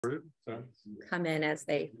So come in as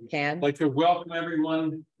they can. I'd like to welcome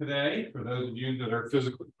everyone today. For those of you that are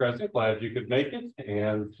physically present, glad you could make it.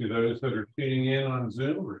 And to those that are tuning in on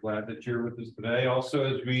Zoom, we're glad that you're with us today. Also,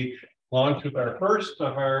 as we launch with our first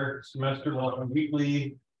of our semester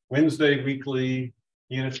Wednesday weekly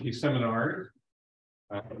ENST seminars.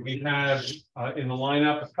 We have in the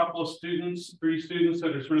lineup a couple of students, 3 students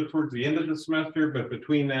that are sort of towards the end of the semester, but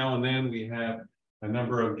between now and then we have a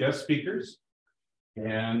number of guest speakers.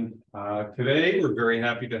 And today we're very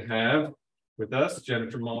happy to have with us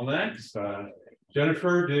Jennifer Mullinax.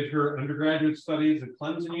 Jennifer did her undergraduate studies at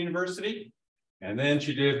Clemson University, and then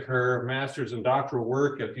she did her master's and doctoral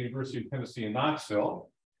work at the University of Tennessee in Knoxville.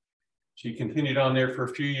 She continued on there for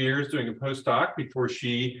a few years doing a postdoc before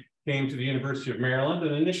she came to the University of Maryland.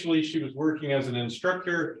 And initially she was working as an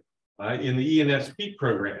instructor in the ENST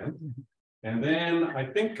program. And then I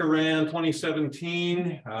think around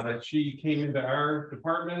 2017, she came into our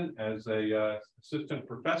department as a assistant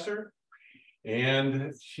professor.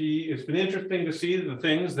 And it's been interesting to see the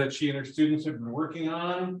things that she and her students have been working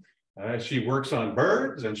on. She works on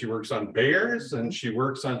birds, and she works on bears, and she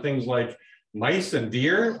works on things like mice and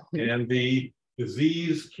deer, and the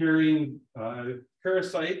disease-carrying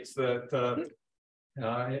parasites that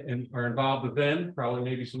are involved with them. Probably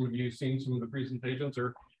maybe some of you have seen some of the presentations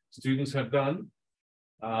or students have done.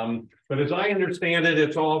 But as I understand it,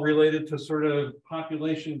 it's all related to sort of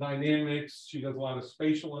population dynamics. She does a lot of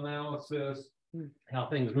spatial analysis, how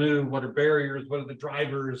things move, what are barriers, what are the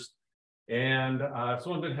drivers. And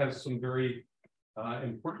some of it has some very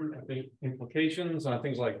important, I think, implications on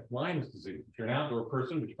things like Lyme's disease. If you're an outdoor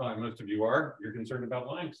person, which probably most of you are, you're concerned about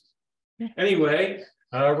Lyme's disease. Anyway,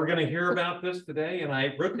 we're going to hear about this today, and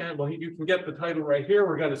I wrote down, well, you can get the title right here.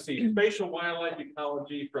 We're going to see Spatial Wildlife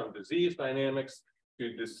Ecology from Disease Dynamics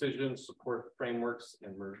to Decision Support Frameworks,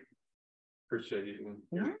 and we're appreciating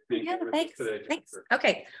being here with us today. Thanks.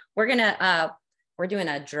 Okay, we're doing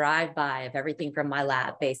a drive-by of everything from my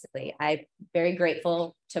lab, basically. I'm very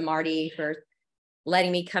grateful to Marty for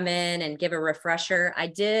letting me come in and give a refresher. I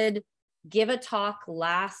did give a talk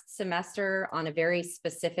last semester on a very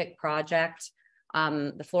specific project.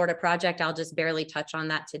 The Florida project, I'll just barely touch on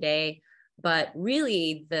that today, but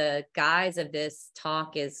really the guise of this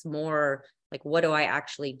talk is more like, what do I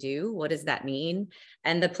actually do? What does that mean?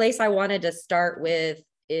 And the place I wanted to start with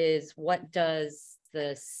is, what does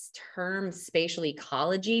this term spatial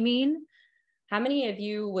ecology mean? How many of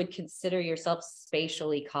you would consider yourself spatial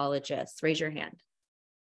ecologists? Raise your hand.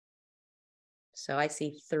 So I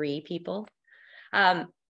see 3 people. Oh,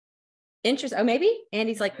 maybe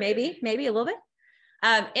Andy's like, maybe a little bit.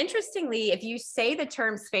 Interestingly, if you say the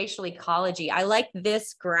term spatial ecology, I like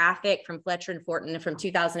this graphic from Fletcher and Fortin from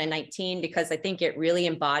 2019, because I think it really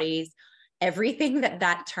embodies everything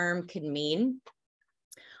that term could mean.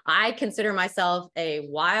 I consider myself a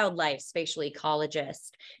wildlife spatial ecologist.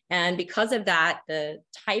 And because of that, the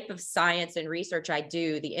type of science and research I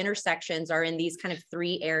do, the intersections are in these kind of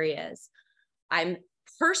 3 areas. I'm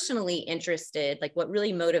personally interested, like what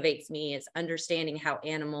really motivates me is understanding how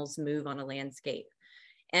animals move on a landscape.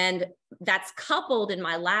 And that's coupled in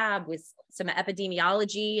my lab with some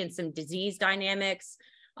epidemiology and some disease dynamics,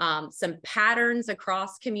 some patterns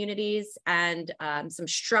across communities, and some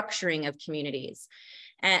structuring of communities.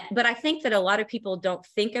 But I think that a lot of people don't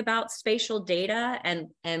think about spatial data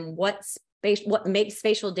and what makes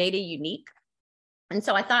spatial data unique. And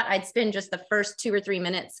so I thought I'd spend just the first 2 or 3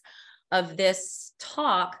 minutes of this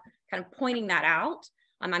talk kind of pointing that out.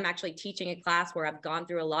 I'm actually teaching a class where I've gone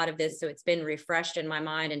through a lot of this, so it's been refreshed in my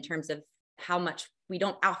mind in terms of how much we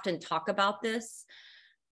don't often talk about this.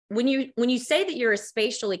 When you say that you're a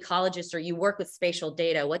spatial ecologist or you work with spatial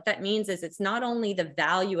data, what that means is it's not only the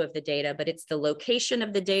value of the data, but it's the location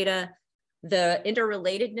of the data, the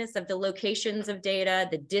interrelatedness of the locations of data,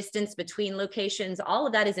 the distance between locations. All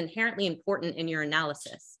of that is inherently important in your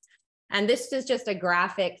analysis. And this is just a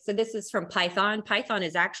graphic. So this is from Python. Python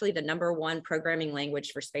is actually the #1 programming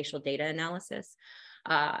language for spatial data analysis.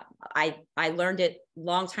 I learned it a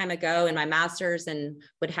long time ago in my master's and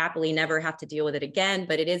would happily never have to deal with it again,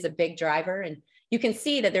 but it is a big driver. And you can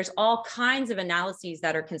see that there's all kinds of analyses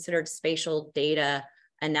that are considered spatial data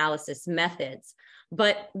analysis methods.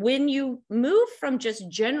 But when you move from just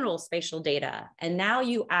general spatial data and now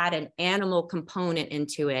you add an animal component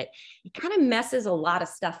into it, it kind of messes a lot of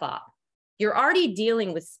stuff up. You're already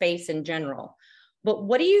dealing with space in general, but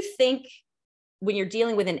what do you think when you're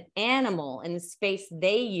dealing with an animal and the space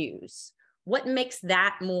they use? What makes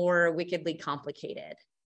that more wickedly complicated?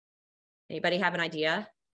 Anybody have an idea?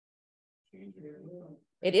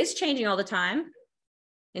 It is changing all the time.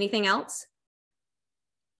 Anything else?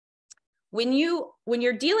 when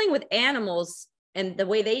you're dealing with animals and the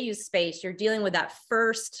way they use space, you're dealing with that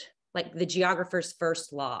first, like the geographer's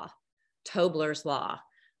first law, Tobler's law.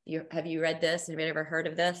 Have you read this? Have you ever heard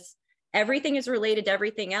of this? Everything is related to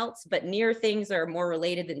everything else, but near things are more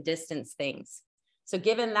related than distant things. So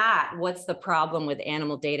given that, what's the problem with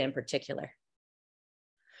animal data in particular?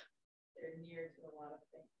 They're near to a lot of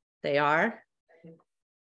things. They are.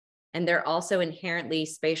 And they're also inherently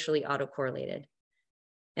spatially autocorrelated.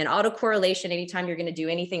 And autocorrelation, anytime you're going to do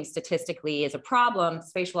anything statistically, is a problem.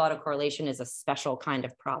 Spatial autocorrelation is a special kind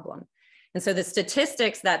of problem. And so the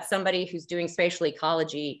statistics that somebody who's doing spatial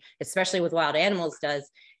ecology, especially with wild animals, does,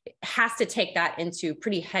 has to take that into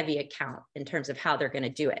pretty heavy account in terms of how they're going to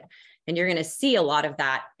do it. And you're going to see a lot of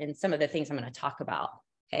that in some of the things I'm going to talk about.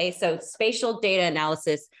 Okay, so spatial data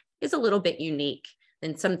analysis is a little bit unique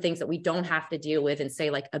than some things that we don't have to deal with in, say,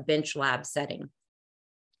 like a bench lab setting.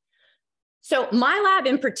 So my lab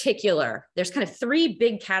in particular, there's kind of three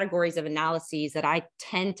big categories of analyses that I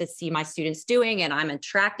tend to see my students doing and I'm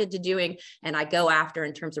attracted to doing and I go after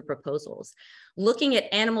in terms of proposals. Looking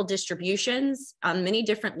at animal distributions on many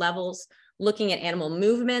different levels, looking at animal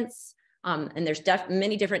movements, and there's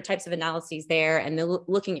many different types of analyses there, and then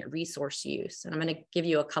looking at resource use. And I'm going to give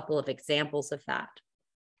you a couple of examples of that.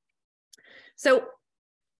 So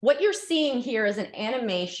what you're seeing here is an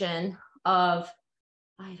animation of,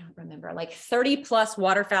 I don't remember, like 30 plus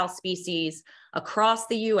waterfowl species across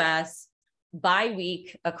the US by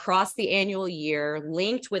week across the annual year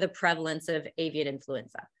linked with a prevalence of avian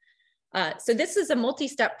influenza. So this is a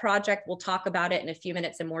multi-step project. We'll talk about it in a few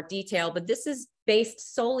minutes in more detail, but this is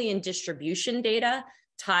based solely in distribution data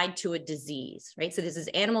tied to a disease, right? So this is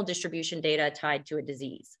animal distribution data tied to a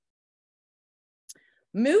disease.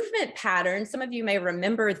 Movement patterns, some of you may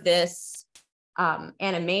remember this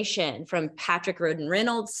animation from Patrick Roden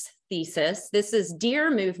Reynolds' thesis. This is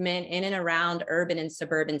deer movement in and around urban and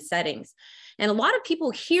suburban settings. And a lot of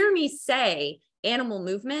people hear me say animal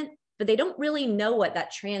movement, but they don't really know what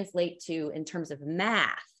that translates to in terms of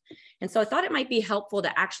math. And so I thought it might be helpful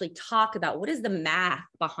to actually talk about what is the math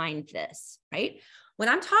behind this, right? When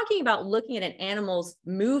I'm talking about looking at an animal's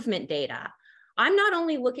movement data, I'm not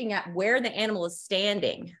only looking at where the animal is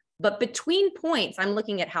standing, but between points, I'm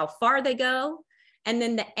looking at how far they go and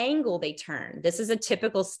then the angle they turn. This is a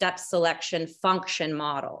typical step selection function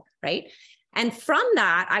model, right? And from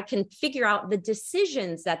that, I can figure out the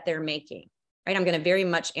decisions that they're making, right? I'm going to very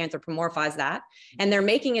much anthropomorphize that. And they're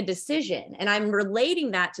making a decision. And I'm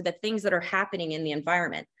relating that to the things that are happening in the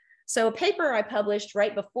environment. So a paper I published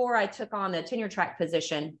right before I took on the tenure track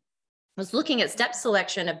position was looking at step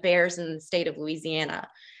selection of bears in the state of Louisiana.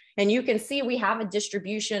 And you can see we have a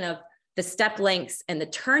distribution of the step lengths and the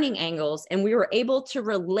turning angles, and we were able to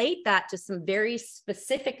relate that to some very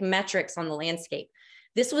specific metrics on the landscape.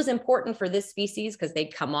 This was important for this species because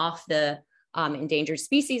they'd come off the endangered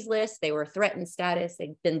species list, they were threatened status,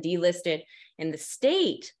 they'd been delisted, and the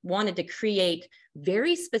state wanted to create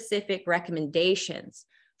very specific recommendations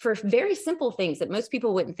for very simple things that most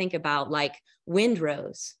people wouldn't think about, like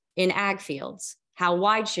windrows in ag fields. How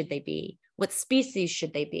wide should they be? What species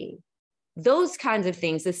should they be? Those kinds of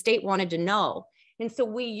things the state wanted to know. And so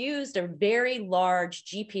we used a very large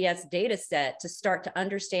GPS data set to start to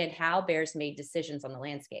understand how bears made decisions on the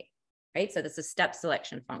landscape, right? So this is step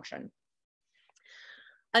selection function.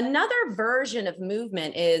 Another version of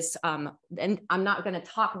movement is, and I'm not going to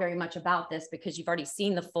talk very much about this because you've already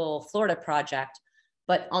seen the full Florida project,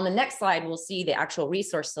 but on the next slide, we'll see the actual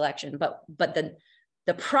resource selection. But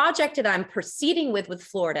the project that I'm proceeding with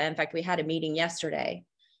Florida, in fact, we had a meeting yesterday,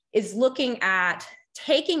 is looking at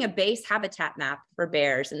taking a base habitat map for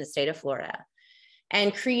bears in the state of Florida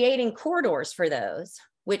and creating corridors for those,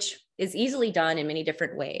 which is easily done in many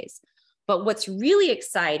different ways. But what's really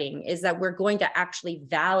exciting is that we're going to actually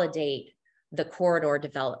validate the corridor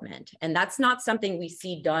development. And that's not something we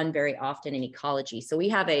see done very often in ecology. So we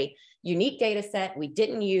have a unique data set we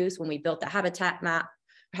didn't use when we built the habitat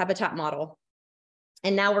model.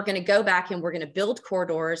 And now we're going to go back and we're going to build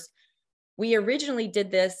corridors. We originally did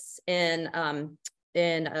this in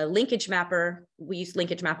a linkage mapper. We used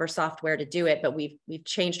linkage mapper software to do it, but we've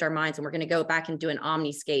changed our minds and we're going to go back and do an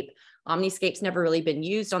omniscape. Omniscape's never really been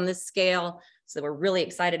used on this scale, so we're really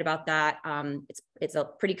excited about that. It's a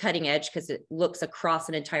pretty cutting edge because it looks across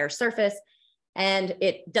an entire surface and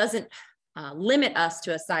it doesn't limit us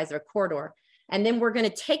to a size of a corridor. And then we're going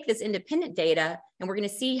to take this independent data and we're going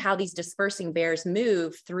to see how these dispersing bears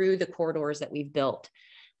move through the corridors that we've built.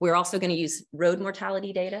 We're also going to use road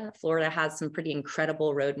mortality data. Florida has some pretty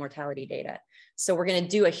incredible road mortality data. So we're going to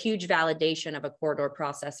do a huge validation of a corridor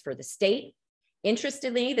process for the state.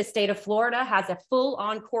 Interestingly, the state of Florida has a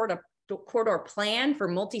full-on corridor corridor plan for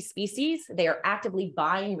multi-species. They are actively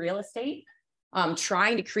buying real estate,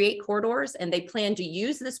 trying to create corridors, and they plan to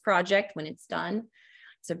use this project when it's done.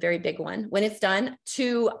 It's a very big one. When it's done,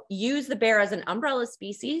 to use the bear as an umbrella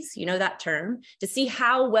species, you know that term, to see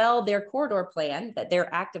how well their corridor plan that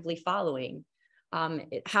they're actively following,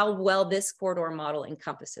 how well this corridor model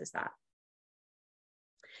encompasses that.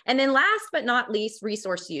 And then last but not least,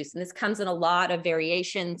 resource use. And this comes in a lot of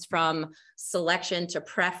variations from selection to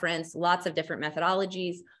preference, lots of different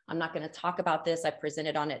methodologies. I'm not going to talk about this. I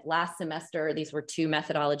presented on it last semester. These were 2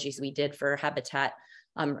 methodologies we did for habitat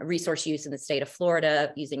resource use in the state of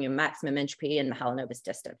Florida using a maximum entropy and Mahalanobis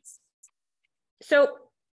distance. So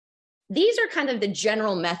these are kind of the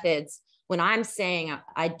general methods when I'm saying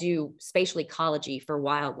I do spatial ecology for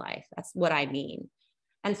wildlife. That's what I mean.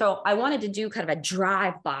 And so I wanted to do kind of a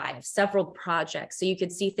drive-by of several projects so you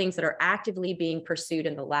could see things that are actively being pursued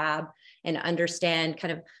in the lab and understand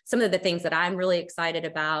kind of some of the things that I'm really excited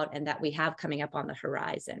about and that we have coming up on the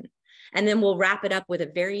horizon. And then we'll wrap it up with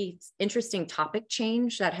a very interesting topic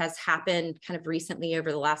change that has happened kind of recently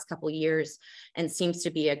over the last couple of years and seems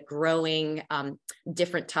to be a growing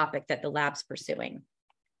different topic that the lab's pursuing.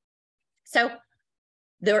 So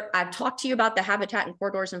I've talked to you about the habitat and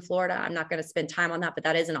corridors in Florida. I'm not going to spend time on that, but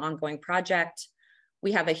that is an ongoing project.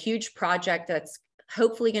 We have a huge project that's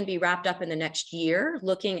hopefully going to be wrapped up in the next year,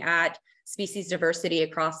 looking at species diversity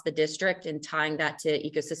across the district and tying that to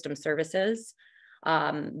ecosystem services,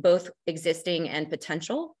 both existing and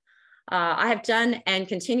potential. I have done and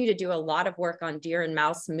continue to do a lot of work on deer and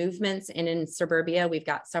mouse movements in suburbia. We've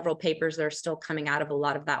got several papers that are still coming out of a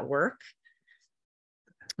lot of that work.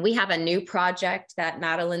 We have a new project that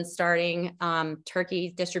Madeline's starting,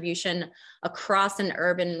 turkey distribution across an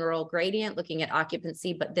urban rural gradient, looking at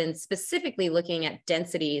occupancy, but then specifically looking at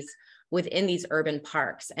densities within these urban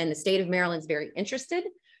parks. And the state of Maryland's very interested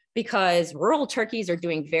because rural turkeys are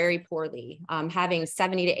doing very poorly, having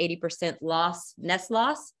 70 to 80% nest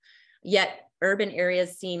loss, yet urban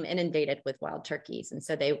areas seem inundated with wild turkeys. And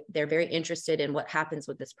so they're very interested in what happens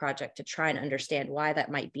with this project to try and understand why that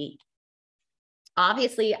might be.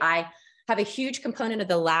 Obviously, I have a huge component of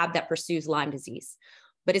the lab that pursues Lyme disease,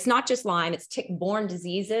 but it's not just Lyme, it's tick-borne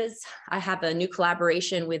diseases. I have a new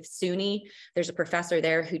collaboration with SUNY. There's a professor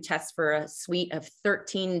there who tests for a suite of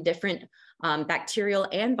 13 different bacterial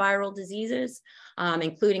and viral diseases,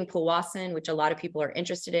 including Powassan, which a lot of people are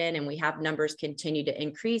interested in, and we have numbers continue to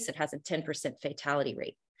increase. It has a 10% fatality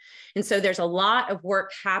rate. And so there's a lot of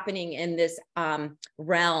work happening in this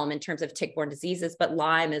realm in terms of tick-borne diseases, but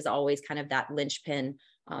Lyme is always kind of that linchpin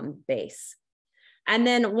base. And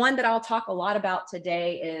then one that I'll talk a lot about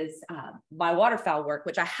today is my waterfowl work,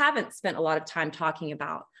 which I haven't spent a lot of time talking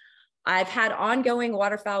about. I've had ongoing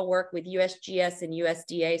waterfowl work with USGS and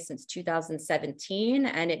USDA since 2017,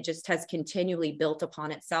 and it just has continually built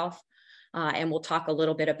upon itself. And we'll talk a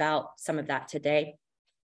little bit about some of that today.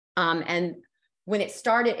 And when it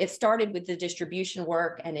started with the distribution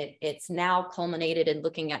work, and it's now culminated in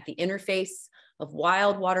looking at the interface of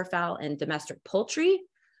wild waterfowl and domestic poultry,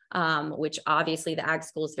 which obviously the ag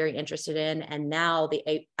school is very interested in, and now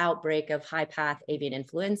the outbreak of high-path avian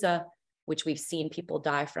influenza, which we've seen people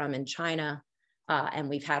die from in China, and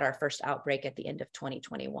we've had our first outbreak at the end of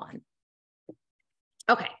 2021.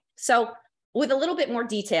 Okay, so with a little bit more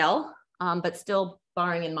detail, but still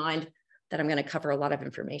bearing in mind that I'm going to cover a lot of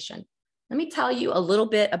information. Let me tell you a little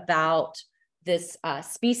bit about this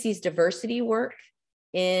species diversity work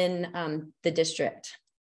in the district.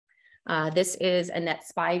 This is Annette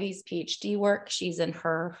Spivey's PhD work. She's in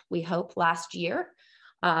her, we hope, last year.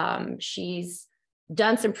 She's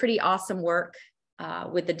done some pretty awesome work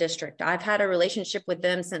with the district. I've had a relationship with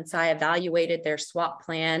them since I evaluated their swap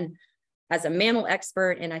plan as a mammal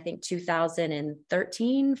expert in, I think,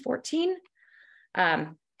 2013, 14.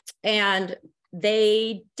 And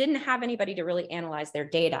they didn't have anybody to really analyze their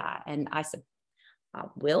data. And I said,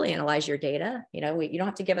 we'll analyze your data. You know, you don't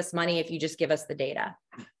have to give us money if you just give us the data.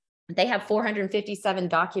 They have 457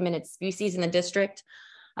 documented species in the district.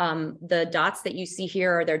 The dots that you see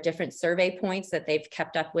here are their different survey points that they've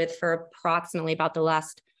kept up with for approximately about the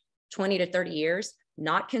last 20 to 30 years,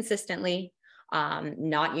 not consistently,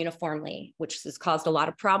 not uniformly, which has caused a lot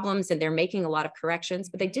of problems, and they're making a lot of corrections,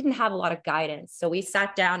 but they didn't have a lot of guidance. So we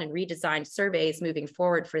sat down and redesigned surveys moving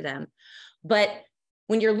forward for them. But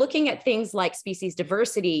when you're looking at things like species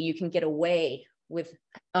diversity, you can get away with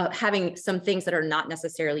having some things that are not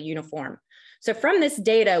necessarily uniform. So from this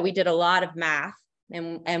data, we did a lot of math,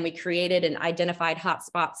 and we created and identified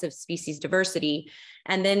hotspots of species diversity.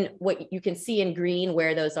 And then what you can see in green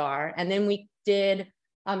where those are. And then we did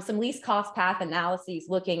some least cost path analyses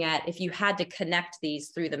looking at if you had to connect these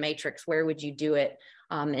through the matrix, where would you do it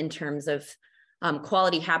in terms of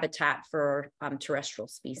quality habitat for terrestrial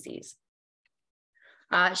species.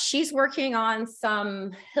 She's working on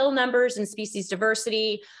some hill numbers and species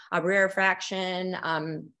diversity, rarefaction,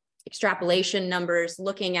 extrapolation numbers,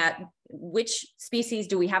 looking at which species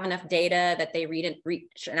do we have enough data that they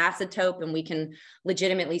reach an asymptote and we can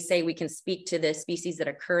legitimately say we can speak to the species that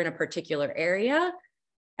occur in a particular area.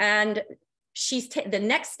 And she's the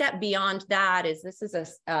next step beyond that is, this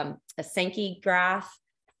is a Sankey graph.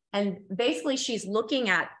 And basically she's looking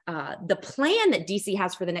at the plan that DC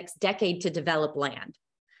has for the next decade to develop land.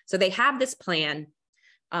 So they have this plan.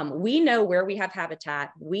 We know where we have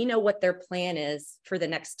habitat. We know what their plan is for the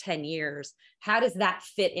next 10 years. How does that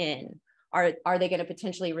fit in? Are they going to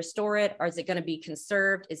potentially restore it? Or is it going to be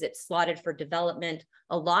conserved? Is it slotted for development?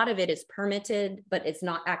 A lot of it is permitted, but it's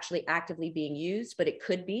not actually actively being used, but it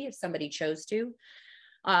could be if somebody chose to.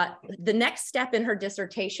 The next step in her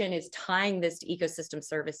dissertation is tying this to ecosystem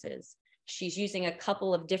services. She's using a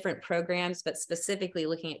couple of different programs, but specifically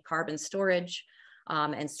looking at carbon storage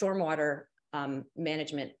and stormwater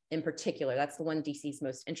management in particular. That's the one DC's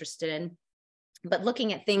most interested in. But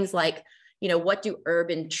looking at things like, you know, what do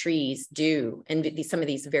urban trees do in some of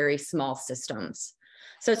these very small systems?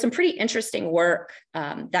 So some pretty interesting work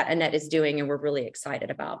that Annette is doing, and we're really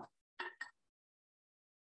excited about.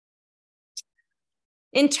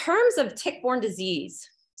 In terms of tick-borne disease,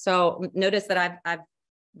 so notice that I've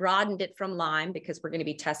broadened it from Lyme because we're going to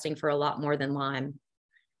be testing for a lot more than Lyme.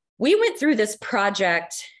 We went through this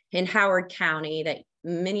project in Howard County that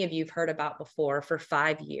many of you have heard about before for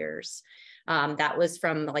 5 years. That was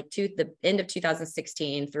from like the end of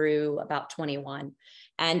 2016 through about 21.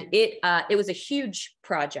 And it was a huge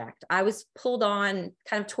project. I was pulled on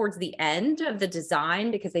kind of towards the end of the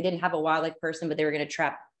design because they didn't have a wildlife person, but they were going to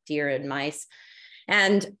trap deer and mice.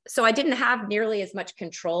 And so I didn't have nearly as much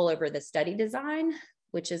control over the study design,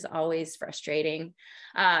 which is always frustrating.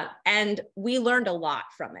 And we learned a lot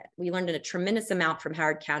from it. We learned a tremendous amount from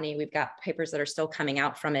Howard County. We've got papers that are still coming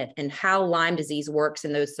out from it and how Lyme disease works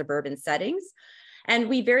in those suburban settings. And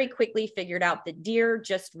we very quickly figured out that deer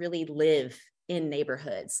just really live in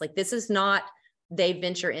neighborhoods. Like, this is not, they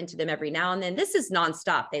venture into them every now and then. This is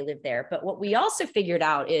nonstop, they live there. But what we also figured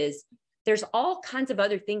out is there's all kinds of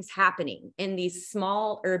other things happening in these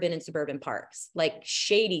small urban and suburban parks, like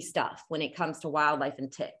shady stuff when it comes to wildlife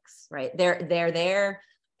and ticks, right? They're there,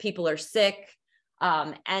 people are sick,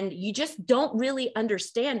 and you just don't really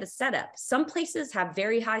understand the setup. Some places have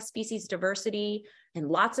very high species diversity and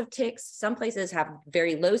lots of ticks. Some places have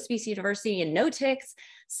very low species diversity and no ticks.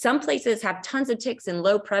 Some places have tons of ticks and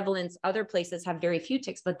low prevalence. Other places have very few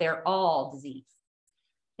ticks, but they're all disease.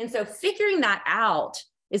 And so figuring that out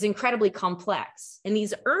is incredibly complex. And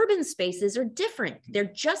these urban spaces are different. They're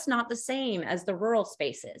just not the same as the rural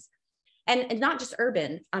spaces. And not just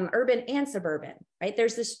urban, urban and suburban, right?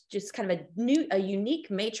 There's this just kind of a unique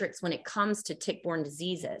matrix when it comes to tick-borne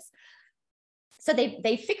diseases. So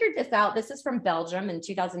they figured this out. This is from Belgium in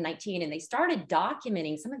 2019, and they started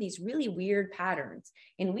documenting some of these really weird patterns.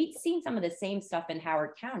 And we'd seen some of the same stuff in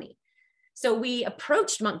Howard County. So we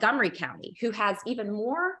approached Montgomery County, who has even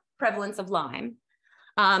more prevalence of Lyme,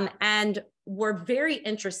 and were very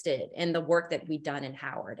interested in the work that we'd done in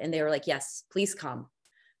Howard. And they were like, yes, please come,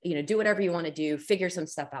 you know, do whatever you want to do, figure some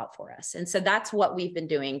stuff out for us. And so that's what we've been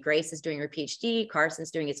doing. Grace is doing her PhD,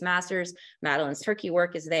 Carson's doing his master's, Madeline's turkey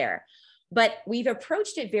work is there. But we've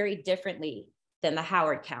approached it very differently than the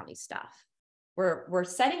Howard County stuff. We're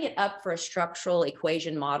setting it up for a structural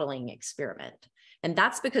equation modeling experiment. And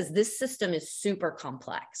that's because this system is super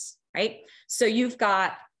complex, right? So you've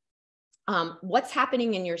got what's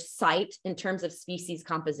happening in your site in terms of species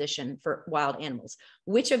composition for wild animals.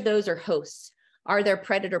 Which of those are hosts? Are there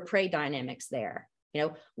predator-prey dynamics there? You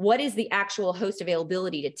know, what is the actual host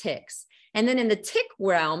availability to ticks? And then in the tick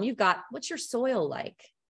realm, you've got, what's your soil like?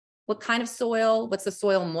 What kind of soil? What's the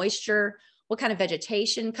soil moisture? What kind of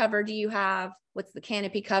vegetation cover do you have? What's the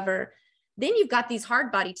canopy cover? Then you've got these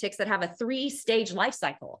hard body ticks that have a 3-stage life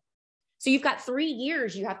cycle. So you've got 3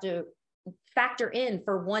 years you have to factor in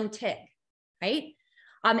for one tick, right?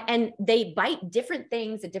 And they bite different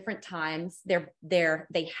things at different times.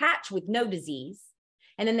 They hatch with no disease.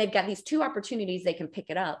 And then they've got these 2 opportunities they can pick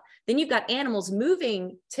it up. Then you've got animals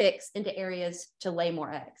moving ticks into areas to lay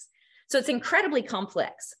more eggs. So it's incredibly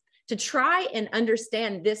complex. To try and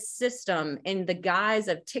understand this system in the guise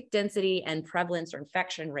of tick density and prevalence or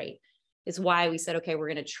infection rate is why we said, okay, we're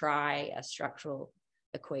going to try a structural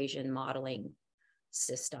equation modeling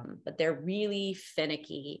system, but they're really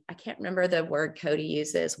finicky. I can't remember the word Cody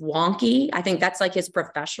uses, wonky. I think that's like his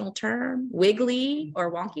professional term, wiggly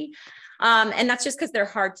or wonky. And that's just because they're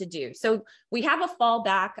hard to do. So we have a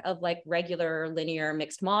fallback of like regular linear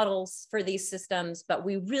mixed models for these systems, but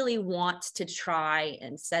we really want to try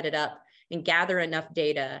and set it up and gather enough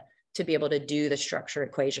data to be able to do the structure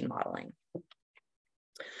equation modeling.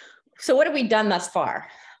 So what have we done thus far?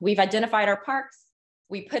 We've identified our parks.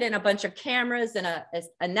 We put in a bunch of cameras and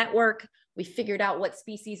a network. We figured out what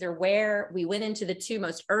species are where. We went into the 2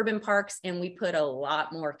 most urban parks and we put a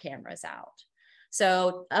lot more cameras out.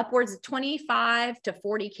 So upwards of 25 to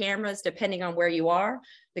 40 cameras, depending on where you are,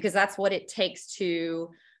 because that's what it takes to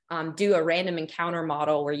do a random encounter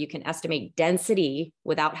model where you can estimate density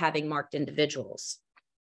without having marked individuals,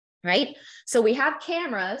 right? So we have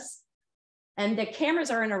cameras, and the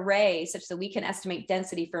cameras are an array such that we can estimate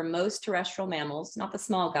density for most terrestrial mammals, not the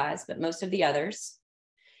small guys, but most of the others.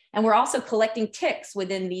 And we're also collecting ticks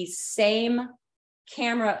within these same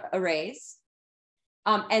camera arrays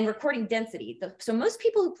and recording density. So most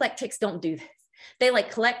people who collect ticks don't do this. They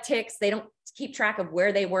like collect ticks. They don't keep track of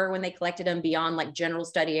where they were when they collected them beyond like general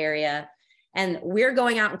study area. And we're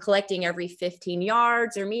going out and collecting every 15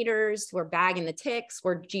 yards or meters. We're bagging the ticks,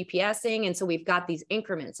 we're GPSing. And so we've got these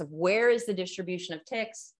increments of where is the distribution of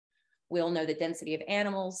ticks. We'll know the density of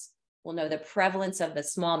animals. We'll know the prevalence of the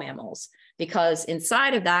small mammals, because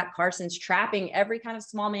inside of that, Carson's trapping every kind of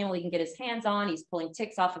small mammal he can get his hands on. He's pulling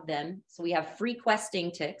ticks off of them. So we have free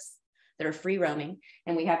questing ticks that are free roaming,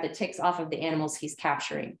 and we have the ticks off of the animals he's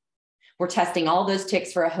capturing. We're testing all those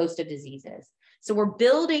ticks for a host of diseases. So we're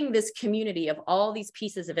building this community of all these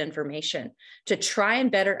pieces of information to try and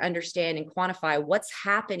better understand and quantify what's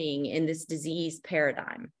happening in this disease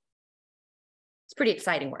paradigm. It's pretty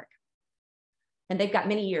exciting work. And they've got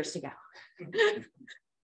many years to go.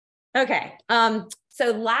 Okay,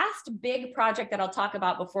 so last big project that I'll talk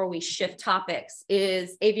about before we shift topics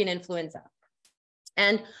is avian influenza.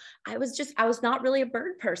 And I was not really a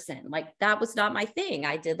bird person. Like that was not my thing.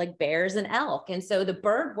 I did like bears and elk. And so the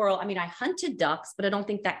bird world, I mean, I hunted ducks, but I don't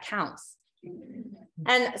think that counts.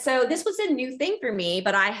 And so this was a new thing for me,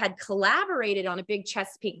 but I had collaborated on a big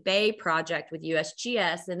Chesapeake Bay project with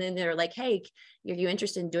USGS. And then they're like, hey, are you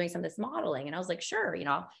interested in doing some of this modeling? And I was like, sure. You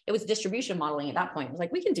know, it was distribution modeling at that point. I was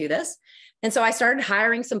like, we can do this. And so I started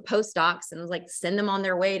hiring some postdocs and was like, send them on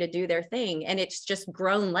their way to do their thing. And it's just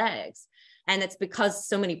grown legs. And it's because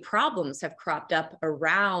so many problems have cropped up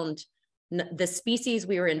around the species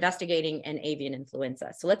we were investigating in avian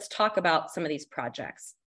influenza. So let's talk about some of these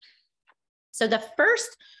projects. So the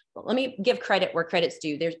first, let me give credit where credit's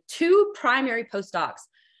due. There's 2 primary postdocs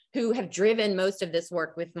who have driven most of this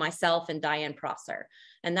work with myself and Diane Prosser,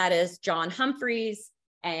 and that is John Humphreys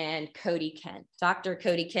and Cody Kent. Dr.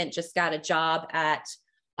 Cody Kent just got a job at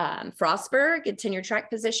Frostburg, a tenure track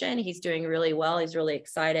position. He's doing really well. He's really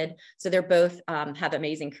excited. So they're both have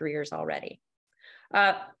amazing careers already.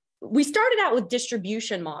 We started out with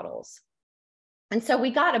distribution models. And so we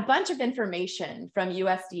got a bunch of information from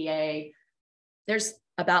USDA. There's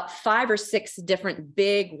about 5 or 6 different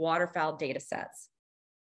big waterfowl data sets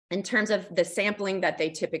in terms of the sampling that they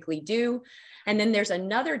typically do. And then there's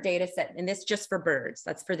another data set, and this just for birds.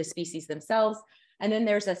 That's for the species themselves. And then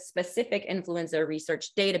there's a specific influenza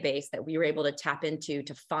research database that we were able to tap into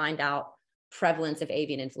to find out prevalence of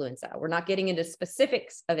avian influenza. We're not getting into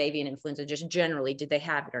specifics of avian influenza, just generally, did they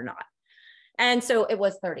have it or not? And so it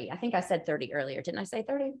was 30. I think I said 30 earlier. Didn't I say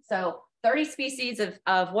 30? So 30 species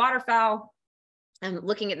of waterfowl, and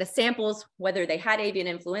looking at the samples, whether they had avian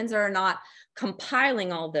influenza or not,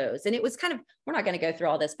 compiling all those. And it was kind of, we're not going to go through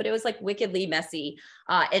all this, but it was like wickedly messy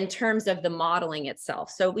in terms of the modeling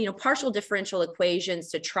itself. So, you know, partial differential equations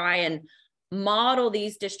to try and model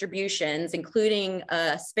these distributions, including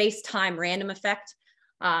a space-time random effect.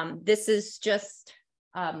 This is just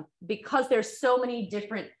because there's so many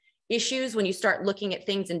different issues when you start looking at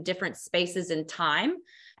things in different spaces and time,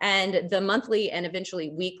 and the monthly and eventually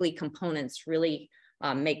weekly components really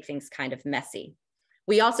make things kind of messy.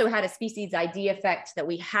 We also had a species ID effect that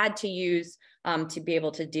we had to use to be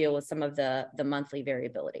able to deal with some of the monthly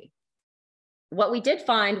variability. What we did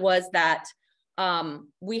find was that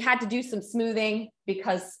we had to do some smoothing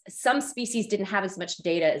because some species didn't have as much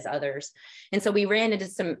data as others. And so we ran into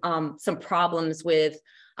some problems with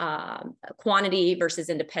quantity versus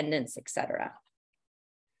independence, et cetera.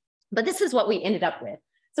 But this is what we ended up with.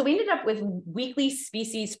 So we ended up with weekly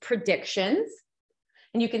species predictions.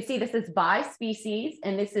 And you can see this is by species,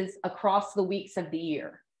 and this is across the weeks of the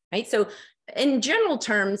year, right? So in general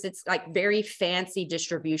terms, it's like very fancy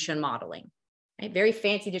distribution modeling. right? Very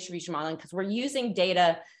fancy distribution modeling because we're using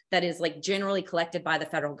data that is like generally collected by the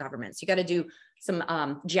federal government. So you got to do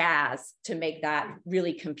some jazz to make that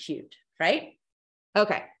really compute, right?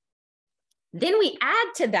 Okay. Then we add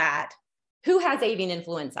to that, who has avian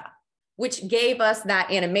influenza, which gave us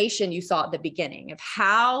that animation you saw at the beginning of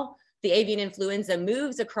how the avian influenza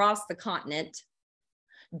moves across the continent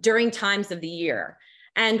during times of the year.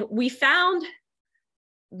 And we found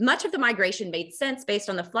much of the migration made sense based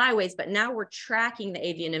on the flyways, but now we're tracking the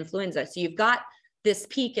avian influenza. So you've got this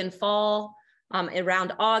peak in fall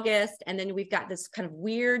around August, and then we've got this kind of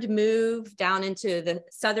weird move down into the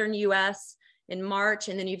southern US in March,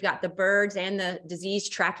 and then you've got the birds and the disease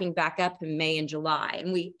tracking back up in May and July.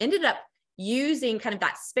 And we ended up using kind of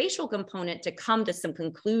that spatial component to come to some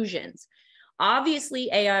conclusions. Obviously,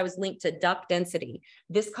 AI was linked to duck density.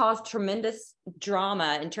 This caused tremendous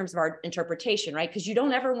drama in terms of our interpretation, right? Because you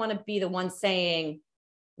don't ever want to be the one saying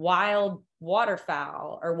wild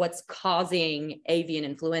waterfowl or what's causing avian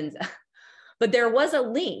influenza. But there was a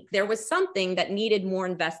link. There was something that needed more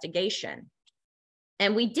investigation.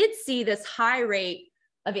 And we did see this high rate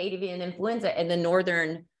of avian influenza in the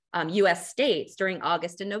northern US states during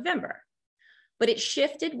August and November. But it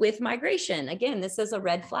shifted with migration. Again, this is a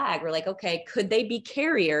red flag. We're like, okay, could they be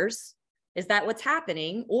carriers? Is that what's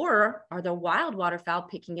happening? Or are the wild waterfowl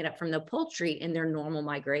picking it up from the poultry in their normal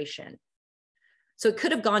migration? So it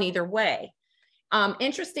could have gone either way.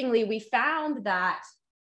 Interestingly, we found that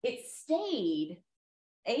it stayed,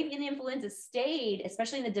 avian influenza stayed,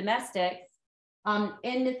 especially in the domestics,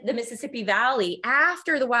 in the Mississippi Valley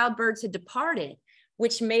after the wild birds had departed,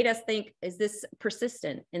 which made us think, is this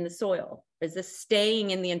persistent in the soil? Is this staying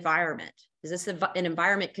in the environment? Is this an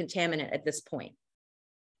environment contaminant at this point?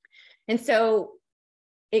 And so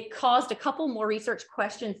it caused a couple more research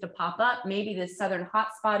questions to pop up. Maybe the southern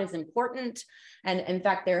hotspot is important. And in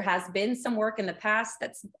fact, there has been some work in the past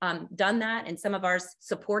that's done that, and some of ours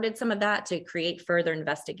supported some of that to create further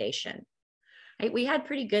investigation. Right? We had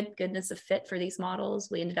pretty good goodness of fit for these models.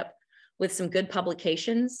 We ended up with some good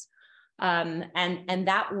publications. And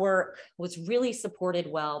that work was really supported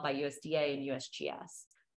well by USDA and USGS.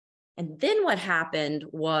 And then what happened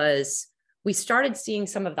was we started seeing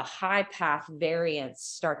some of the high path variants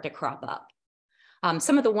start to crop up.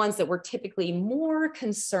 Some of the ones that we're typically more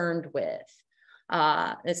concerned with.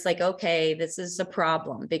 It's like, okay, this is a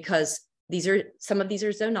problem because some of these are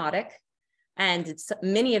zoonotic, and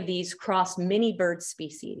many of these cross many bird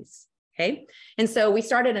species, okay? And so we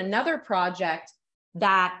started another project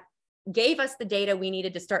that gave us the data we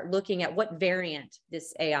needed to start looking at what variant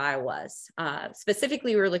this AI was.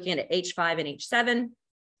 Specifically, we were looking at H5 and H7.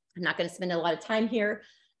 I'm not going to spend a lot of time here.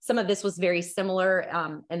 Some of this was very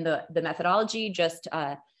similar in the methodology, just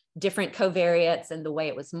different covariates and the way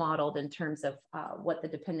it was modeled in terms of what the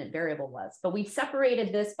dependent variable was. But we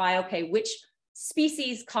separated this by, okay, which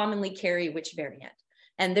species commonly carry which variant?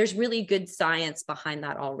 And there's really good science behind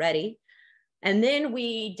that already. And then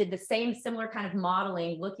we did the same similar kind of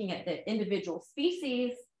modeling, looking at the individual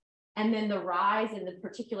species and then the rise in the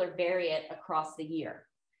particular variant across the year.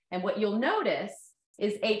 And what you'll notice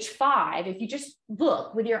is H5, if you just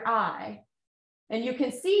look with your eye, and you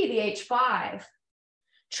can see the H5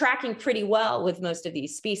 tracking pretty well with most of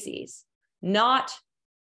these species, not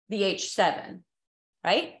the H7,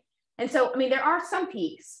 right? And so, I mean, there are some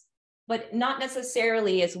peaks, but not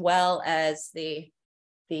necessarily as well as the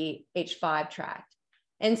H5 tract.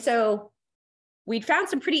 And so we found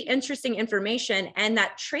some pretty interesting information, and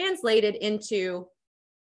that translated into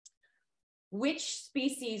which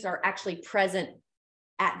species are actually present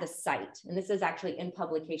at the site. And this is actually in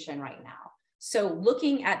publication right now. So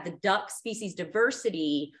looking at the duck species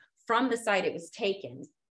diversity from the site it was taken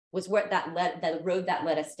was what the road that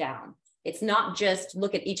led us down. It's not just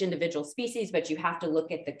look at each individual species, but you have to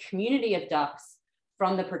look at the community of ducks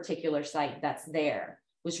from the particular site that's there.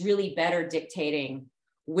 It was really better dictating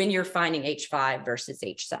when you're finding H5 versus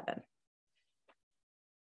H7.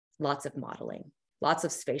 Lots of modeling, lots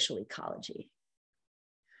of spatial ecology.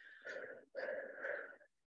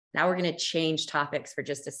 Now we're going to change topics for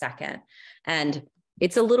just a second. And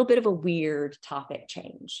it's a little bit of a weird topic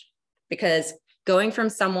change, because going from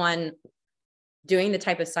someone doing the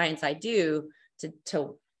type of science I do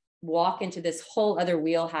to walk into this whole other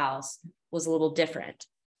wheelhouse was a little different.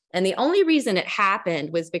 And the only reason it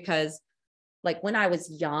happened was because, like, when I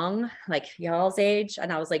was young, like y'all's age,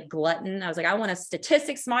 and I was like glutton, I was like, I want a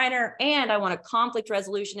statistics minor and I want a conflict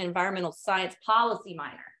resolution and environmental science policy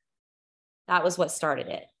minor. That was what started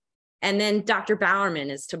it. And then Dr. Bowerman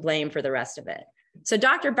is to blame for the rest of it. So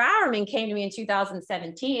Dr. Bowerman came to me in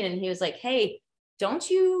 2017 and he was like, hey, aren't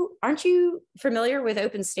you familiar with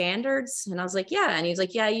open standards? And I was like, yeah. And he was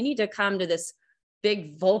like, yeah, you need to come to this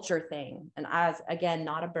big vulture thing. And I was, again,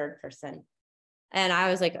 not a bird person. And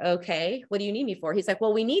I was like, okay, what do you need me for? He's like,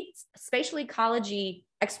 well, we need spatial ecology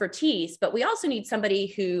expertise, but we also need somebody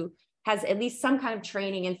who has at least some kind of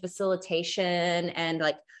training in facilitation and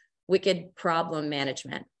like wicked problem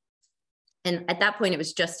management. And at that point, it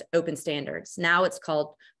was just open standards. Now it's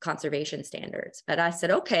called conservation standards. But I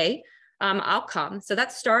said, okay, I'll come. So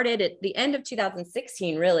that started at the end of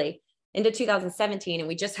 2016, really, into 2017. And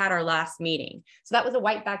we just had our last meeting. So that was a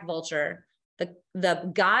whiteback vulture.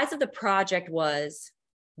 The guise of the project was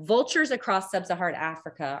vultures across sub-Saharan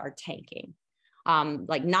Africa are tanking.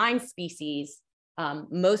 Like 9 species,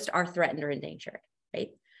 most are threatened or endangered, right?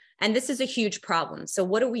 And this is a huge problem. So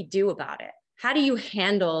what do we do about it? How do you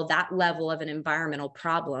handle that level of an environmental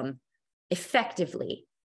problem effectively?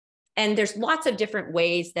 And there's lots of different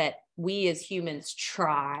ways that we as humans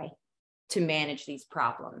try to manage these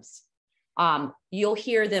problems. You'll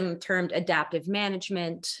hear them termed adaptive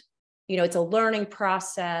management. You know, it's a learning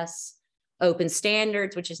process, open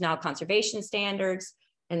standards, which is now conservation standards,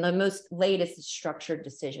 and the most latest is structured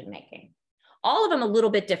decision-making. All of them a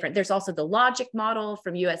little bit different. There's also the logic model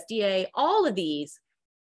from USDA. All of these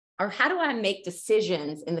are how do I make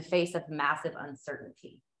decisions in the face of massive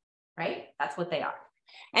uncertainty, right? That's what they are.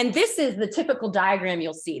 And this is the typical diagram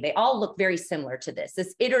you'll see. They all look very similar to this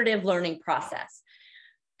iterative learning process.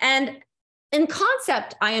 And in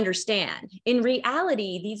concept, I understand. In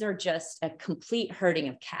reality, these are just a complete herding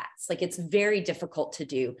of cats. Like it's very difficult to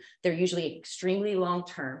do. They're usually extremely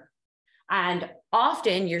long-term. And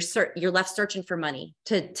often you're left searching for money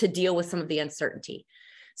to deal with some of the uncertainty.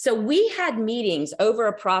 So we had meetings over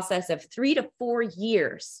a process of 3 to 4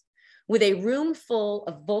 years with a room full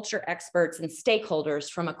of vulture experts and stakeholders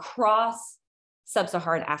from across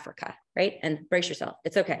sub-Saharan Africa, right? And brace yourself,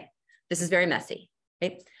 it's okay. This is very messy,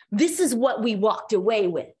 right? This is what we walked away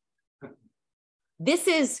with. This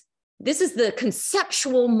is the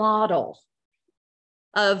conceptual model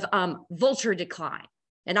of vulture decline.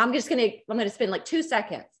 And I'm gonna spend like 2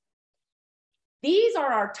 seconds. These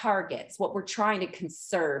are our targets, what we're trying to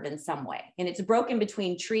conserve in some way. And it's broken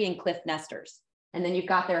between tree and cliff nesters. And then you've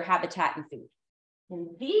got their habitat and food. And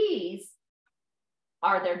these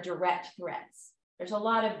are their direct threats. There's a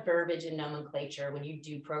lot of verbiage and nomenclature when you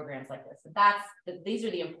do programs like this. These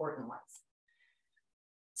are the important ones.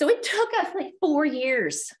 So it took us like 4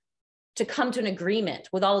 years to come to an agreement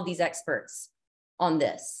with all of these experts on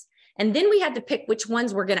this. And then we had to pick which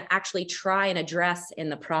ones we're going to actually try and address in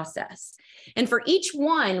the process. And for each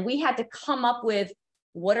one, we had to come up with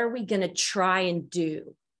what are we going to try and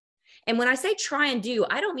do? And when I say try and do,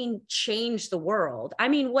 I don't mean change the world. I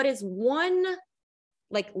mean, what is one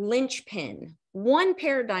like linchpin, one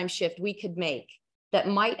paradigm shift we could make that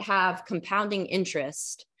might have compounding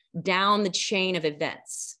interest down the chain of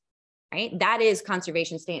events, right? That is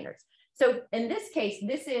conservation standards. So in this case,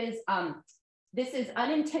 this is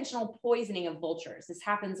unintentional poisoning of vultures. This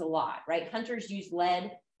happens a lot, right? Hunters use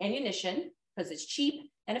lead ammunition because it's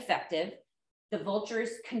cheap and effective. The vultures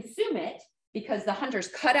consume it because the hunters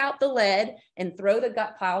cut out the lead and throw the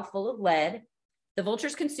gut pile full of lead. The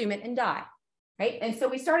vultures consume it and die, right? And so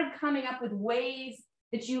we started coming up with ways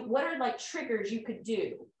that what are like triggers you could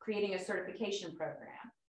do, creating a certification program,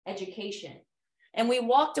 education. And we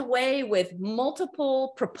walked away with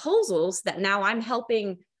multiple proposals that now I'm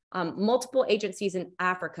helping multiple agencies in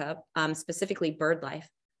Africa, specifically BirdLife,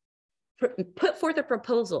 put forth a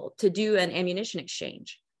proposal to do an ammunition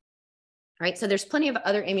exchange, right? So there's plenty of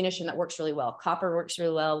other ammunition that works really well. Copper works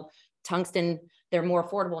really well. Tungsten, they're more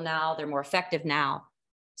affordable now. They're more effective now.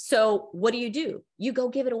 So what do? You go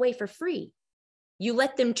give it away for free. You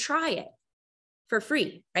let them try it for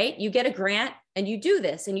free, right? You get a grant and you do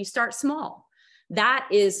this and you start small. That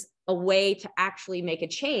is a way to actually make a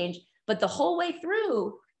change. But the whole way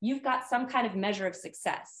through, you've got some kind of measure of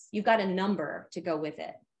success. You've got a number to go with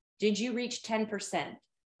it. Did you reach 10%?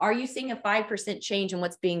 Are you seeing a 5% change in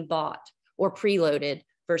what's being bought or preloaded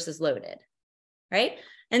versus loaded, right?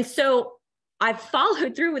 And so I've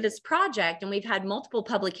followed through with this project and we've had multiple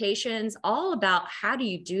publications all about how do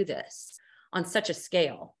you do this on such a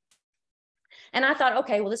scale? And I thought,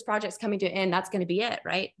 okay, well, this project's coming to an end. That's going to be it,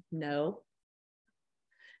 right? No,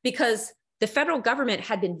 because the federal government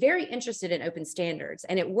had been very interested in open standards,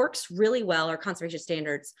 and it works really well, or conservation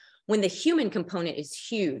standards, when the human component is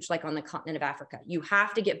huge, like on the continent of Africa. You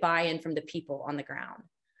have to get buy-in from the people on the ground.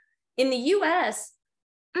 In the US,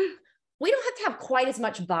 we don't have to have quite as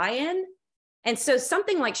much buy-in. And so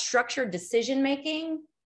something like structured decision-making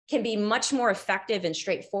can be much more effective and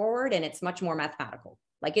straightforward, and it's much more mathematical,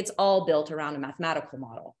 Like it's all built around a mathematical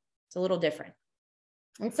model. It's a little different.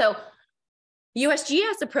 And so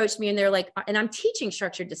USGS approached me and they're like, and I'm teaching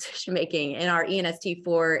structured decision-making in our ENST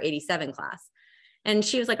 487 class. And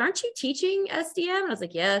she was like, aren't you teaching SDM? And I was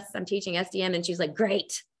like, yes, I'm teaching SDM. And she's like,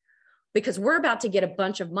 great, because we're about to get a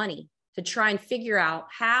bunch of money to try and figure out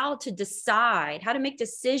how to decide, how to make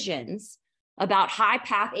decisions about high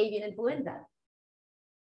path avian influenza.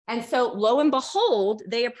 And so lo and behold,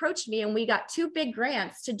 they approached me and we got 2 big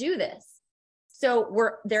grants to do this.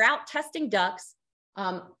 So they're out testing ducks.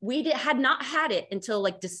 We had not had it until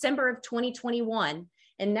like December of 2021.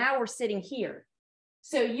 And now we're sitting here.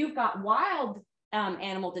 So you've got wild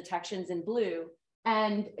animal detections in blue,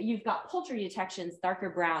 and you've got poultry detections, darker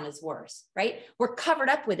brown is worse, right? We're covered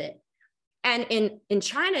up with it. And in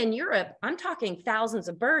China and Europe, I'm talking thousands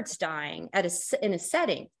of birds dying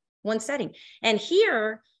in one setting. And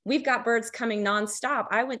here we've got birds coming nonstop.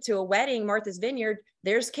 I went to a wedding, Martha's Vineyard,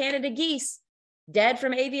 there's Canada geese dead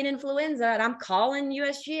from avian influenza. And I'm calling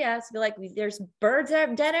USGS, be like, there's birds that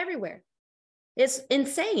are dead everywhere. It's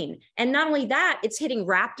insane. And not only that, it's hitting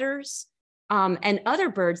raptors and other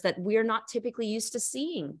birds that we're not typically used to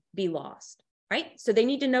seeing be lost, right? So they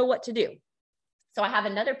need to know what to do. So I have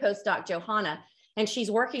another postdoc, Johanna, and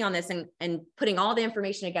she's working on this and putting all the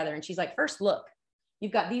information together. And she's like, first, look,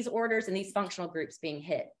 you've got these orders and these functional groups being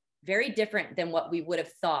hit. Very different than what we would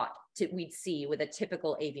have thought we'd see with a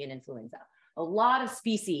typical avian influenza. A lot of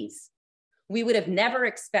species we would have never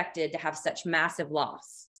expected to have such massive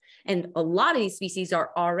loss. And a lot of these species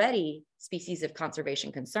are already species of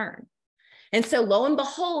conservation concern. And so lo and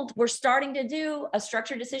behold, we're starting to do a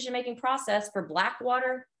structured decision-making process for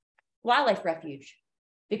Blackwater Wildlife Refuge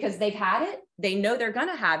because they've had it, they know they're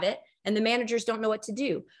gonna have it, and the managers don't know what to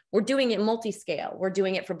do. We're doing it multi-scale. We're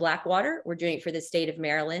doing it for Blackwater, we're doing it for the state of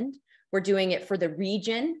Maryland, we're doing it for the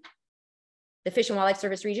region, the Fish and Wildlife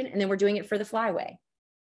Service region, and then we're doing it for the flyway.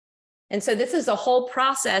 And so this is a whole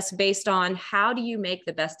process based on how do you make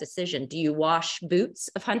the best decision? Do you wash boots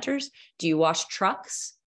of hunters? Do you wash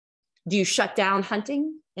trucks? Do you shut down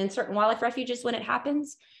hunting in certain wildlife refuges when it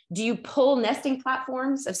happens? Do you pull nesting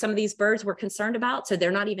platforms of some of these birds we're concerned about so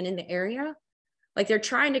they're not even in the area? Like they're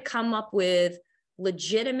trying to come up with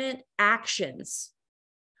legitimate actions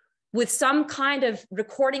with some kind of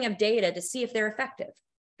recording of data to see if they're effective.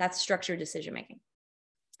 That's structured decision-making.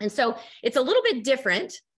 And so it's a little bit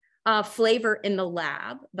different flavor in the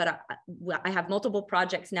lab, but I have multiple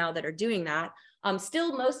projects now that are doing that.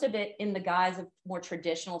 Still most of it in the guise of more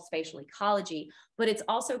traditional spatial ecology, but it's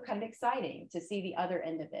also kind of exciting to see the other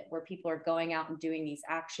end of it where people are going out and doing these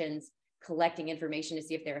actions, collecting information to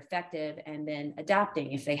see if they're effective and then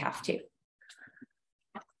adapting if they have to.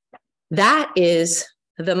 That is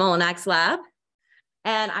the Mullinax lab.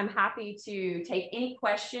 And I'm happy to take any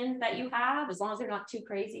questions that you have, as long as they're not too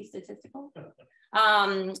crazy statistical,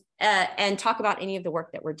 and talk about any of the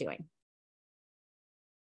work that we're doing.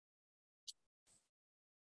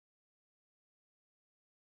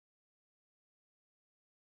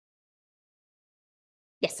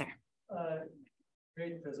 Yes, sir.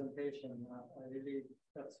 Great presentation.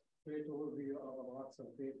 That's great overview of lots of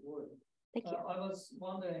great work. Thank you. I was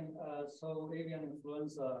wondering, so avian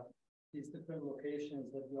influenza, these different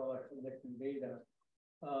locations that you are collecting data,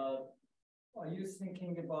 are you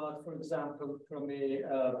thinking about, for example, from a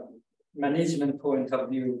management point of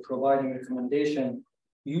view, providing recommendation,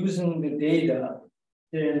 using the data,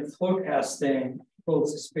 then forecasting both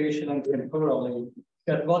spatial and temporally,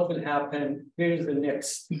 that what will happen, where is the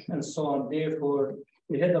next, and so on. Therefore,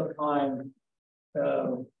 ahead of time,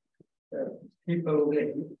 people,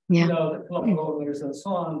 you know, the club owners and so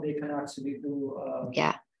on, they can actually do.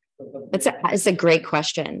 Yeah, it's a great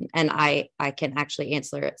question, and I can actually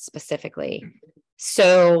answer it specifically.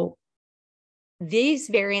 So these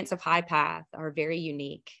variants of high path are very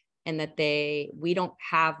unique in that we don't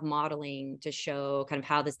have modeling to show kind of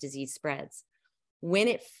how this disease spreads. When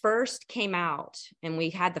it first came out and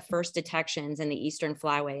we had the first detections in the Eastern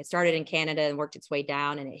Flyway, it started in Canada and worked its way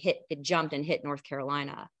down, and it jumped and hit North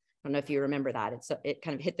Carolina. I don't know if you remember that. It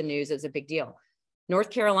kind of hit the news. It was a big deal.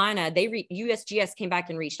 North Carolina, USGS came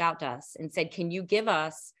back and reached out to us and said, can you give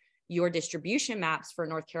us your distribution maps for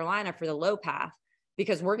North Carolina for the low path?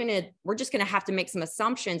 Because we're just gonna have to make some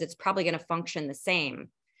assumptions. It's probably gonna function the same.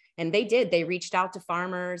 And they did. They reached out to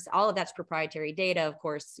farmers. All of that's proprietary data, of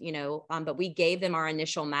course, you know, but we gave them our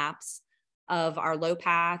initial maps of our low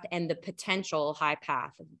path and the potential high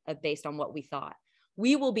path based on what we thought.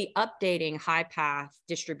 We will be updating high path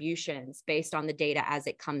distributions based on the data as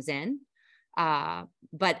it comes in.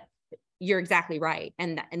 But you're exactly right.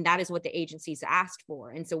 And that is what the agencies asked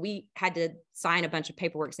for. And so we had to sign a bunch of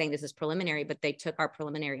paperwork saying this is preliminary, but they took our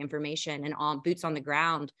preliminary information and on boots on the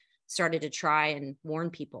ground started to try and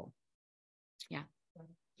warn people. Yeah.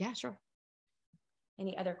 Yeah, sure.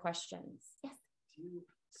 Any other questions? Yes.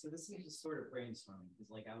 So this is just sort of brainstorming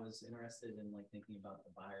because like I was interested in like thinking about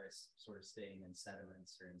the virus sort of staying in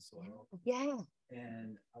sediments or in soil. Yeah.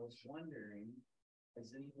 And I was wondering,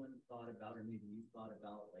 has anyone thought about, or maybe you thought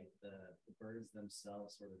about like the birds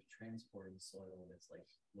themselves sort of transporting soil that's like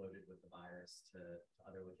loaded with the virus to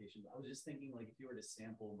other locations? I was just thinking like if you were to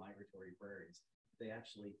sample migratory birds, they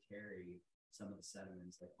actually carry some of the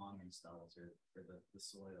sediments like on themselves or the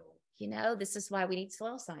soil. You know, this is why we need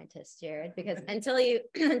soil scientists, Jared, because until you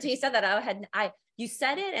said that, you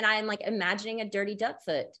said it and I'm like imagining a dirty duck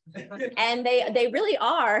foot. And they really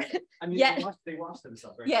are. I mean, yeah. they wash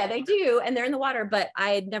themselves, right? Yeah, they do. And they're in the water, but I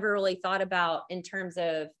had never really thought about in terms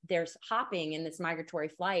of there's hopping in this migratory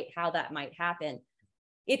flight, how that might happen.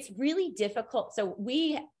 It's really difficult. So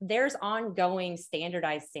there's ongoing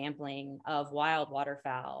standardized sampling of wild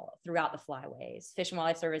waterfowl throughout the flyways. Fish and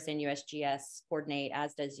Wildlife Service and USGS coordinate,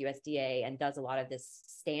 as does USDA, and does a lot of this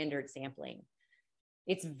standard sampling.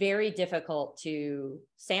 It's very difficult to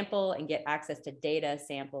sample and get access to data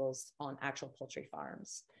samples on actual poultry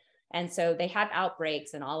farms. And so they have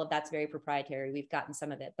outbreaks and all of that's very proprietary. We've gotten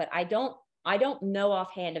some of it, but I don't know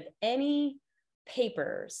offhand of any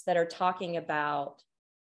papers that are talking about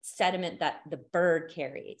sediment that the bird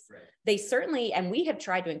carries. Right. They certainly, and we have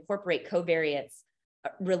tried to incorporate covariates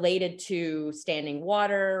related to standing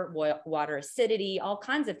water, water acidity, all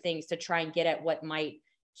kinds of things to try and get at what might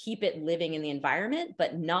keep it living in the environment,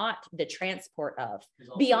 but not the transport of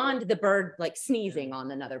beyond the bird like sneezing on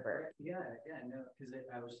another bird. Yeah, no, because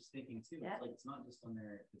I was just thinking too. Yeah. It's like it's not just on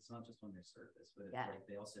their surface, but it's like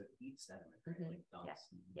they also eat sediment, right? Like ducks.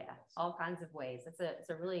 Yeah, all kinds of ways. It's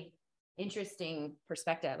a really interesting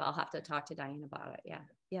perspective. I'll have to talk to Diane about it.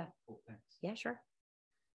 Yeah. Cool, thanks. Yeah, sure.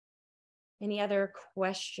 Any other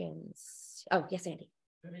questions? Oh, yes, Andy.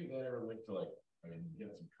 Any of that ever linked to like, I mean, you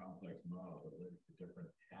get some complex models that link to different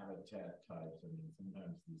habitat types. I mean,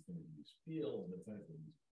 sometimes these things use fields, but sometimes they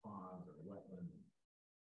use ponds or wetlands.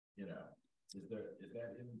 You know, is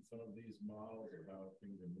that in some of these models or how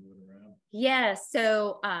things are moving around? Yeah,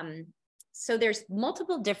 so there's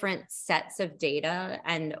multiple different sets of data,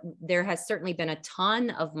 and there has certainly been a ton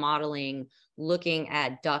of modeling looking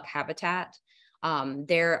at duck habitat.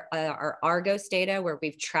 There are Argos data where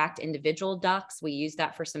we've tracked individual ducks. We use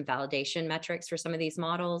that for some validation metrics for some of these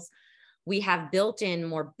models. We have built in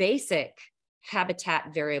more basic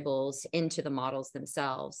habitat variables into the models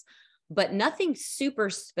themselves, but nothing super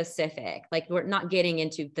specific. Like we're not getting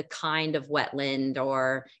into the kind of wetland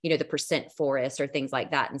or, the percent forest or things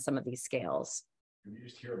like that in some of these scales. And you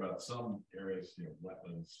just hear about some areas,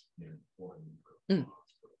 wetlands, important for ponds,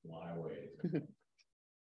 for flyways.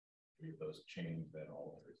 Those change that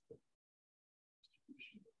alters the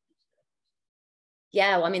distribution.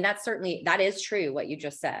 Yeah, well, I mean, that is true what you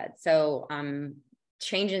just said. So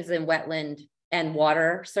changes in wetland and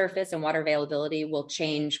water surface and water availability will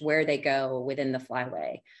change where they go within the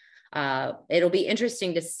flyway. It'll be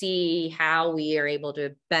interesting to see how we are able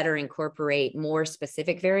to better incorporate more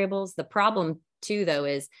specific variables. The problem too, though,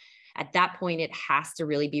 is at that point, it has to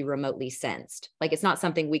really be remotely sensed. Like it's not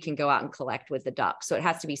something we can go out and collect with the ducks. So it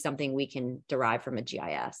has to be something we can derive from a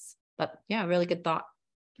GIS. But yeah, really good thought.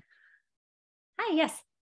 Hi, yes.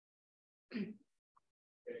 Yeah,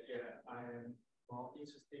 I'm more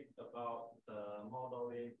interested about the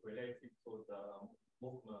modeling related to the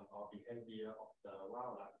movement or behavior of the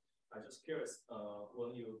wildlife. I'm just curious,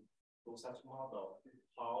 when you do such model,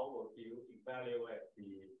 how would you evaluate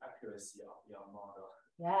the accuracy of your model?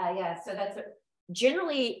 Yeah. So that's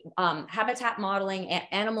generally habitat modeling,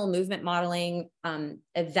 animal movement modeling,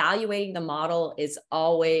 evaluating the model is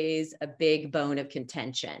always a big bone of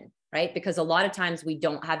contention, right? Because a lot of times we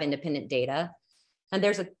don't have independent data. And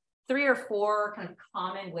there's 3 or 4 kind of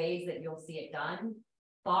common ways that you'll see it done,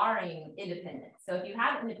 barring independence. So if you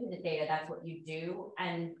have independent data, that's what you do.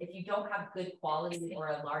 And if you don't have good quality or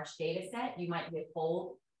a large data set, you might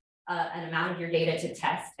withhold an amount of your data to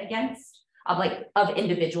test against of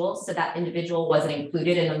individuals. So that individual wasn't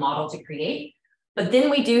included in the model to create. But then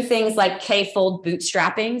we do things like K-fold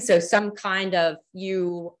bootstrapping. So some kind of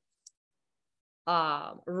you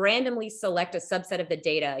randomly select a subset of the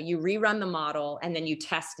data, you rerun the model, and then you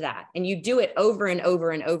test that. And you do it over and over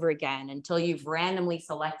and over again until you've randomly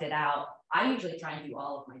selected out. I usually try and do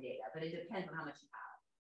all of my data, but it depends on how much you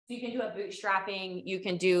have. So you can do a bootstrapping, you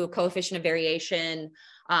can do a coefficient of variation,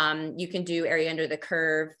 you can do area under the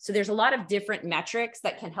curve. So there's a lot of different metrics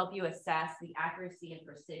that can help you assess the accuracy and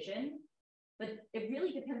precision, but it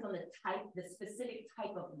really depends on the type, the specific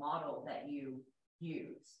type of model that you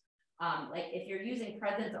use. Like if you're using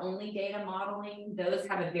presence only data modeling, those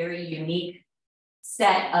have a very unique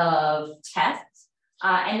set of tests.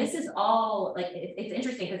 And this is all like, it's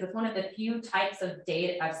interesting because it's one of the few types of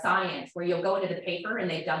data of science where you'll go into the paper and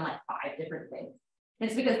they've done like 5 different things. And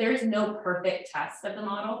it's because there is no perfect test of the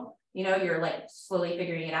model. You know, you're like slowly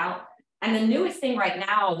figuring it out. And the newest thing right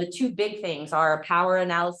now, the 2 big things are power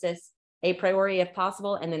analysis, a priori if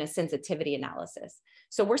possible, and then a sensitivity analysis.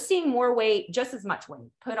 So we're seeing more weight, just as much weight,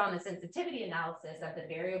 put on the sensitivity analysis of the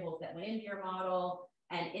variables that went into your model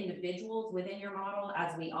and individuals within your model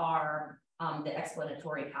as we are the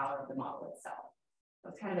explanatory power of the model itself. So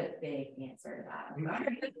it's kind of a big answer to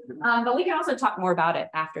that. But we can also talk more about it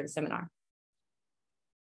after the seminar.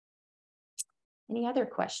 Any other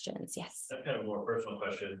questions? Yes. That's kind of a more personal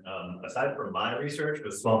question. Aside from my research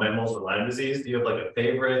with small mammals with Lyme disease, do you have like a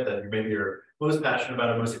favorite that maybe you're most passionate about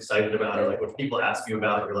or most excited about, or like when people ask you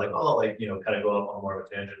about it, you're like, oh, like, you know, kind of go off on more of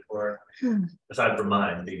a tangent for, aside from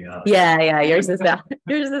mine being Yeah, yours is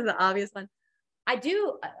the obvious one. I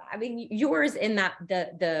do. I mean, yours in that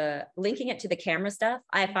the linking it to the camera stuff,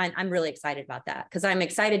 I find I'm really excited about that because I'm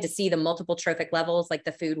excited to see the multiple trophic levels, like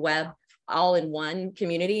the food web, all in one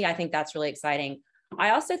community. I think that's really exciting. I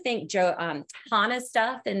also think Hannah's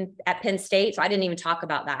stuff at Penn State. So I didn't even talk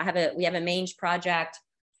about that. We have a mange project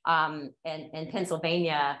in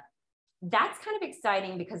Pennsylvania. That's kind of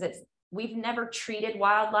exciting because we've never treated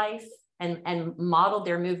wildlife and modeled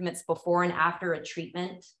their movements before and after a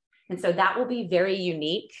treatment. And so that will be very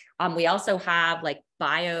unique. We also have like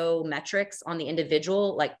biometrics on the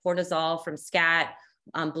individual, like cortisol from scat,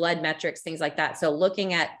 blood metrics, things like that. So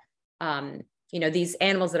looking at, you know, these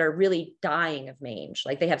animals that are really dying of mange,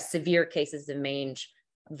 like they have severe cases of mange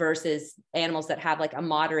versus animals that have like a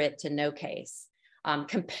moderate to no case.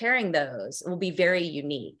 Comparing those will be very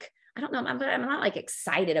unique. I don't know, I'm not like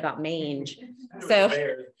excited about mange. So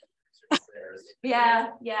yeah,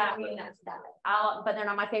 I mean, but they're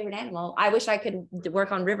not my favorite animal. I wish I could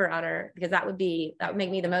work on river otter because that would make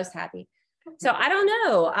me the most happy. So I don't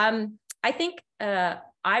know. I think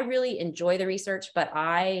I really enjoy the research, but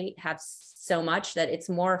I have so much that it's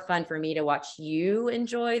more fun for me to watch you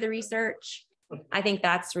enjoy the research. I think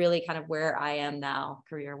that's really kind of where I am now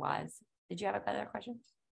career-wise. Did you have a better question?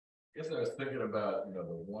 I guess I was thinking about, you know,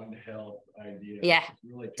 the One Health idea. Yeah,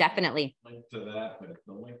 really definitely. Linked to that, but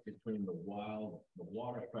the link between the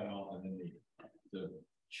waterfowl and then the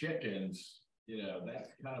chickens, you know, that's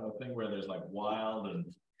kind of a thing where there's like wild and,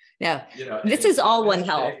 no, you know, this is all One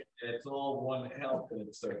Health. It's all One Health, and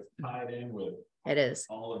it's so tied in with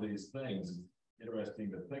all of these things. It's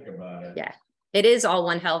interesting to think about it. Yeah, it is all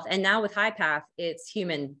One Health. And now with HiPath, it's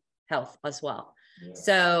human health as well. Yeah.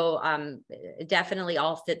 So it definitely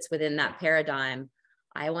all fits within that paradigm.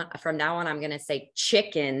 From now on, I'm going to say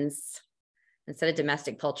chickens instead of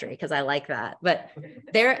domestic poultry because I like that. But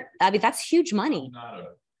that's huge money. I'm not an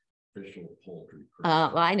official poultry.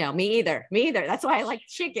 Well, I know, me either. That's why I like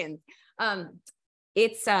chickens.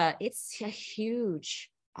 It's a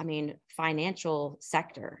huge, financial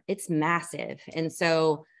sector. It's massive. And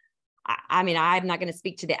so, I'm not going to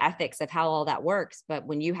speak to the ethics of how all that works, but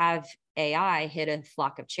when you have AI hit a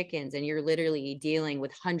flock of chickens and you're literally dealing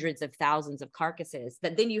with hundreds of thousands of carcasses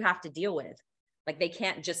that then you have to deal with, like they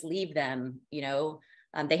can't just leave them,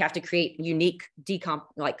 they have to create unique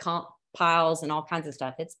comp piles and all kinds of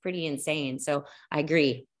stuff. It's pretty insane. So I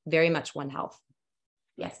agree, very much One Health.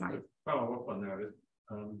 Yes, Marty. Follow up on that.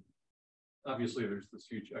 Obviously, there's this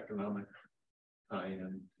huge economic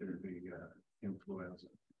tie-in to the influenza.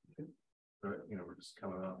 But, we're just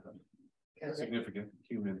coming off a significant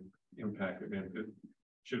human impact event.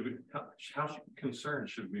 How concerned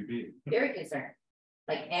should we be? Very concerned.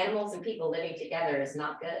 Like animals and people living together is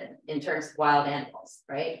not good in terms of wild animals,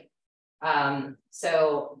 right?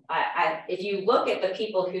 So if you look at the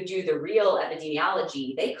people who do the real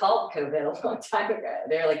epidemiology, they called COVID a long time ago.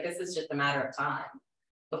 They're like, this is just a matter of time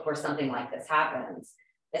before something like this happens,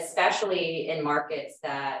 especially in markets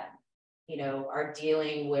that, are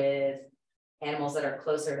dealing with animals that are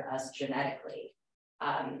closer to us genetically.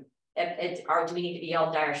 Do we need to be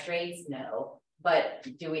all dire straits? No. But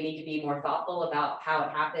do we need to be more thoughtful about how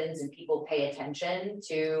it happens and people pay attention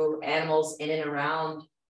to animals in and around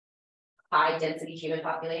high density human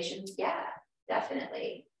populations? Yeah,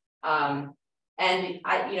 definitely. And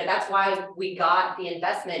that's why we got the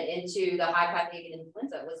investment into the high avian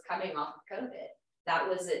influenza was coming off of COVID. that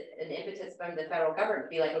was an impetus from the federal government to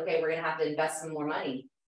be like, okay, we're gonna have to invest some more money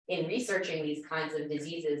in researching these kinds of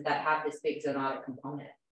diseases that have this big zoonotic component.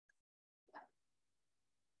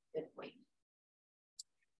 Good point.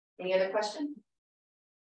 Any other question?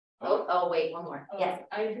 Oh, wait, one more. Yes.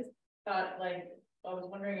 I just thought, like, I was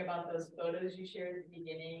wondering about those photos you shared at the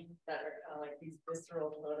beginning that are kind of like these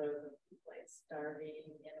visceral photos of like starving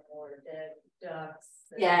animal or dead ducks.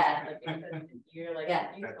 Yeah. You're like,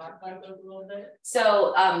 Yeah. can you talk about those a little bit?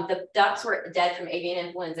 So the ducks were dead from avian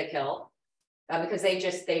influenza kill because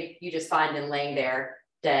you just find them laying there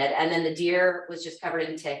dead. And then the deer was just covered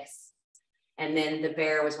in ticks. And then the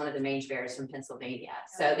bear was one of the mange bears from Pennsylvania.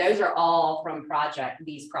 So those are all from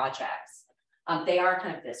these projects. They are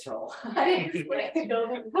kind of visceral. I didn't expect to go.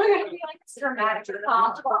 We're gonna be like dramatic or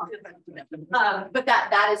possible. But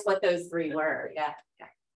that is what those three were. Yeah.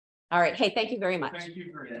 All right. Hey, thank you very much. Thank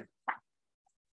you for